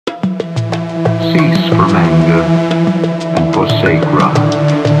children, and forsake wrath.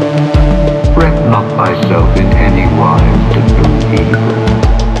 Fret not thyself in any wise to do evil,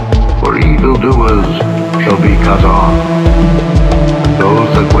 for evildoers shall be cut off. Those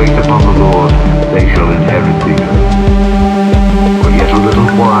that wait upon the Lord, they shall inherit the earth. For yet a little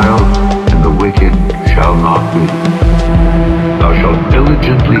while, and the wicked shall not be. Thou shalt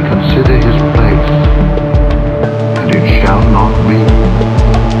diligently consider his place, and it shall not be.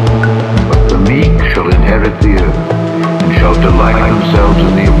 But the meek shall inherit the earth, and shall delight themselves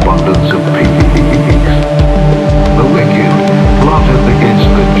in the abundance of peace. The wicked plotteth against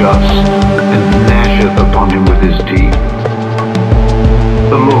the just, and gnasheth upon him with his teeth.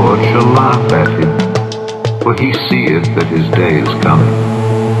 The Lord shall laugh at him, for he seeth that his day is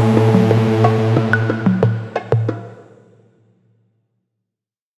coming.